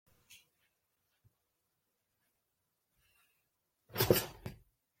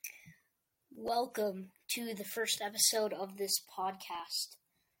Welcome to the first episode of this podcast.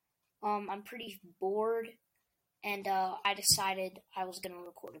 I'm pretty bored, and I decided I was going to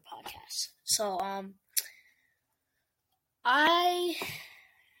record a podcast. So, I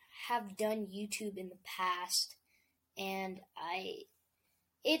have done YouTube in the past, and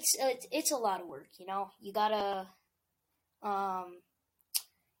it's a lot of work. You gotta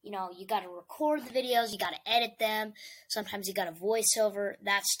you gotta record the videos, you gotta edit them. Sometimes you gotta voice over.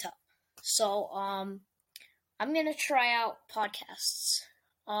 That's tough. So, I'm gonna try out podcasts.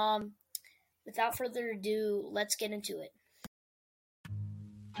 Without further ado, let's get into it.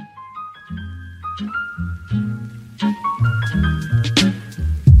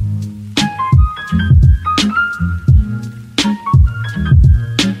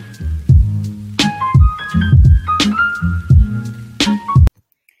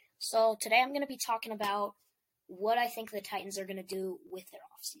 So, today I'm going to be talking about what I think the Titans are going to do with their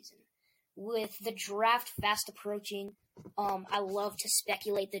offseason. With the draft fast approaching, I love to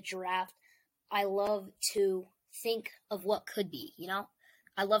speculate the draft. I love to think of what could be,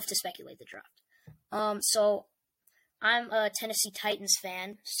 I love to speculate the draft. So I'm a Tennessee Titans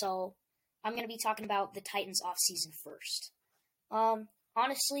fan, so I'm going to be talking about the Titans offseason first.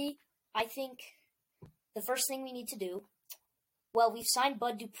 Honestly, I think the first thing we need to do, we've signed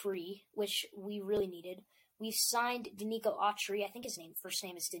Bud Dupree, which we really needed. We've signed Danico Autry. I think his first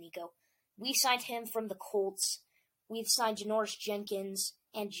name is Danico. We signed him from the Colts. We've signed Janoris Jenkins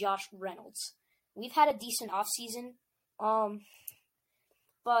and Josh Reynolds. We've had a decent offseason,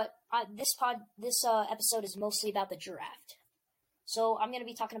 but this episode is mostly about the draft. So I'm going to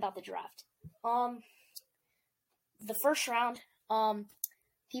be talking about the draft. The first round,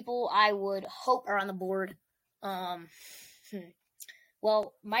 people I would hope are on the board. Micah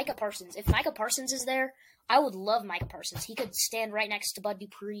Parsons. If Micah Parsons is there, I would love Micah Parsons. He could stand right next to Bud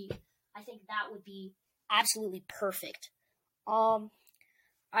Dupree. I think that would be absolutely perfect. I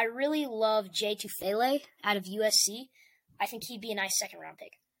really love Jay Tufele out of USC. I think he'd be a nice second-round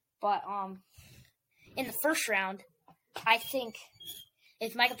pick. But in the first round, I think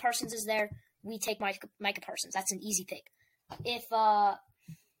if Micah Parsons is there, we take Micah Parsons. That's an easy pick.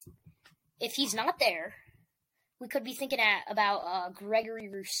 If he's not there, we could be thinking about Gregory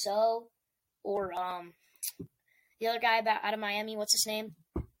Rousseau or the other guy out of Miami. What's his name?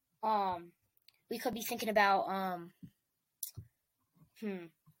 We could be thinking about I'm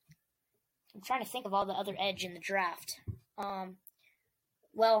trying to think of all the other edge in the draft.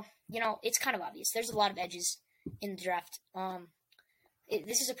 It's kind of obvious. There's a lot of edges in the draft.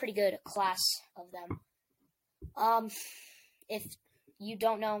 This is a pretty good class of them. If you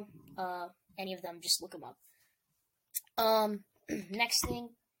don't know any of them, just look them up. Next thing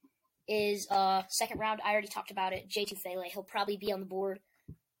is second round. I already talked about it. Jay Tufele. He'll probably be on the board.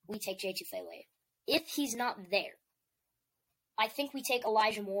 We take Jay Tufele. If he's not there, I think we take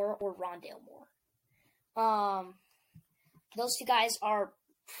Elijah Moore or Rondale Moore. Those two guys are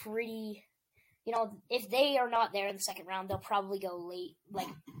pretty, if they are not there in the second round, they'll probably go late,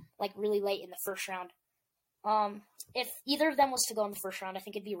 like really late in the first round. If either of them was to go in the first round, I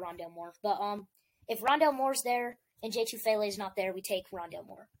think it'd be Rondale Moore. But if Rondale Moore's there and Jay Tufele is not there, we take Rondale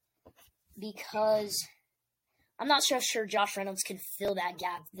Moore. Because I'm not so sure Josh Reynolds can fill that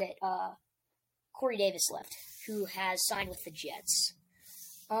gap that Corey Davis left, who has signed with the Jets.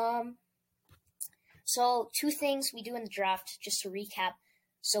 So two things we do in the draft, just to recap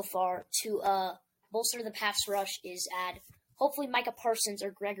so far, to bolster the pass rush is add hopefully Micah Parsons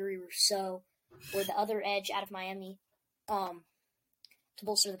or Gregory Rousseau or the other edge out of Miami to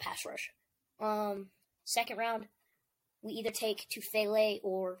bolster the pass rush. Second round, we either take Tufele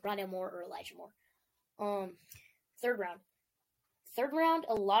or Rondale Moore or Elijah Moore. Third round,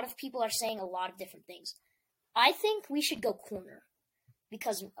 a lot of people are saying a lot of different things. I think we should go corner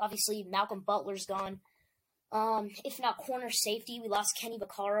because obviously Malcolm Butler's gone. If not corner, safety. We lost Kenny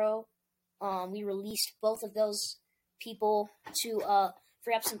Vaccaro. We released both of those people to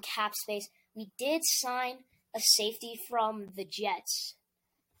free up some cap space. We did sign a safety from the Jets,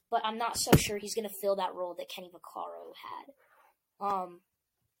 but I'm not so sure he's going to fill that role that Kenny Vaccaro had.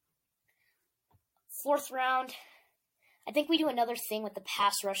 Fourth round, I think we do another thing with the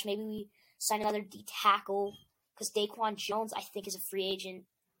pass rush. Maybe we sign another D tackle because Daquan Jones, I think, is a free agent.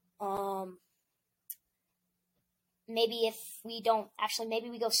 Maybe if we don't,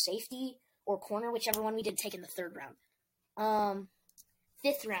 maybe we go safety or corner, whichever one we did take in the third round.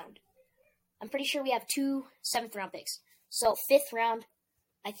 Fifth round, I'm pretty sure we have 2 7th-round picks. So fifth round,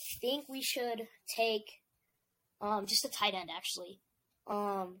 I think we should take just a tight end, actually.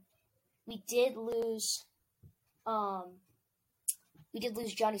 We did lose we did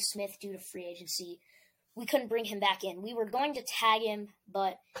lose Johnny Smith due to free agency. We couldn't bring him back in. We were going to tag him,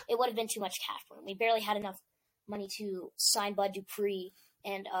 but it would have been too much cash for him. We barely had enough money to sign Bud Dupree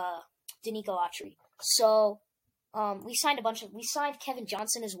and Danico Autry. So we signed Kevin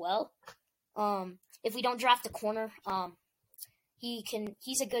Johnson as well. If we don't draft a corner,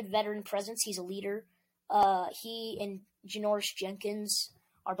 he's a good veteran presence. He's a leader. He and Janoris Jenkins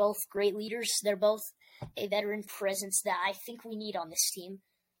are both great leaders. They're both a veteran presence that I think we need on this team.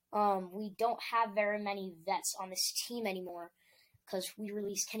 We don't have very many vets on this team anymore because we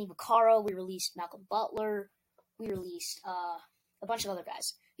released Kenny Vaccaro, we released Malcolm Butler, we released a bunch of other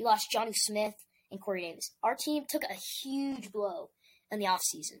guys. We lost Johnny Smith and Corey Davis. Our team took a huge blow in the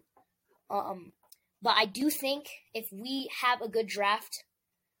offseason. But I do think if we have a good draft,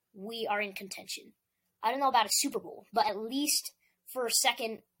 we are in contention. I don't know about a Super Bowl, but at least for a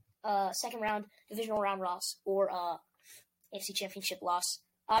second round divisional round loss or AFC Championship loss.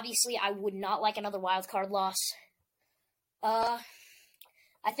 Obviously, I would not like another wild card loss. I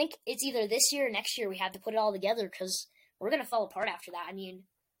think it's either this year or next year we have to put it all together because we're going to fall apart after that. I mean,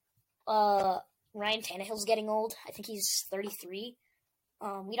 Ryan Tannehill's getting old. I think he's 33.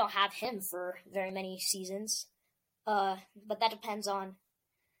 We don't have him for very many seasons. But that depends on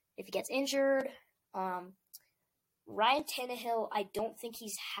if he gets injured. Ryan Tannehill, I don't think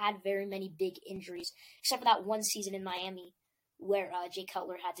he's had very many big injuries, except for that one season in Miami where Jay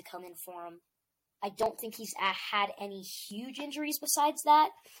Cutler had to come in for him. I don't think he's had any huge injuries besides that,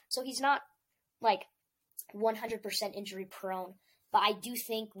 so he's not, 100% injury prone. But I do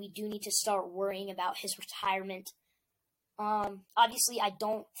think we do need to start worrying about his retirement. Obviously, I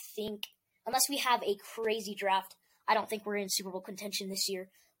don't think, unless we have a crazy draft, I don't think we're in Super Bowl contention this year.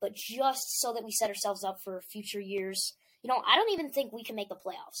 But just so that we set ourselves up for future years, I don't even think we can make the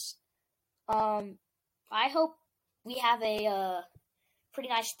playoffs. I hope we have a pretty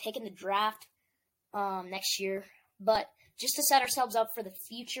nice pick in the draft next year. But just to set ourselves up for the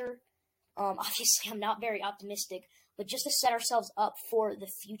future, obviously I'm not very optimistic, but just to set ourselves up for the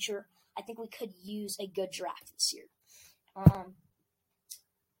future, I think we could use a good draft this year.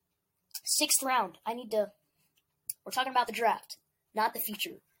 6th round, we're talking about the draft, not the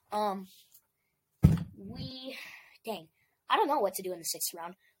future. I don't know what to do in the 6th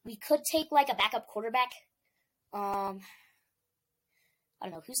round. We could take a backup quarterback. I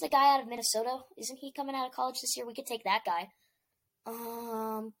don't know, who's the guy out of Minnesota? Isn't he coming out of college this year? We could take that guy.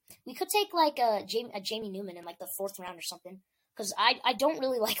 We could take a Jamie Newman in the 4th round or something. Because I don't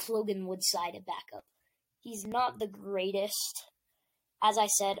really like Logan Woodside at backup. He's not the greatest. As I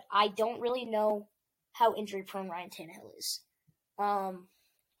said, I don't really know how injury prone Ryan Tannehill is.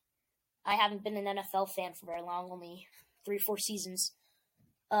 I haven't been an NFL fan for very long, only 3-4 seasons.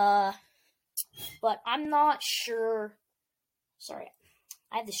 But I'm not sure. Sorry,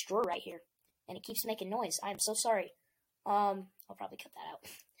 I have this drawer right here, and it keeps making noise. I'm so sorry. I'll probably cut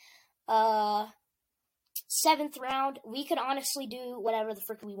that out. 7th round, we could honestly do whatever the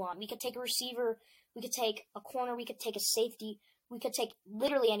frick we want. We could take a receiver, we could take a corner, we could take a safety, we could take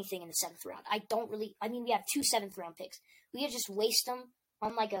literally anything in the 7th round. We have 2 7th round picks. We could just waste them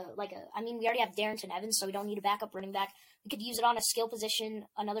on we already have Darrington Evans, so we don't need a backup running back. We could use it on a skill position,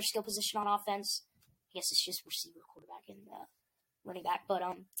 another skill position on offense. I guess it's just receiver, quarterback, and running back. But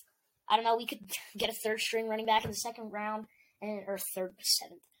I don't know. We could get a 3rd string running back in the 2nd round, or 3rd,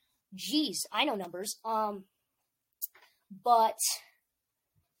 7th. Jeez, I know numbers. But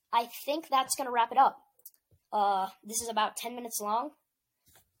I think that's gonna wrap it up. This is about 10 minutes long.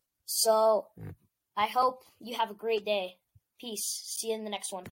 So I hope you have a great day. Peace. See you in the next one.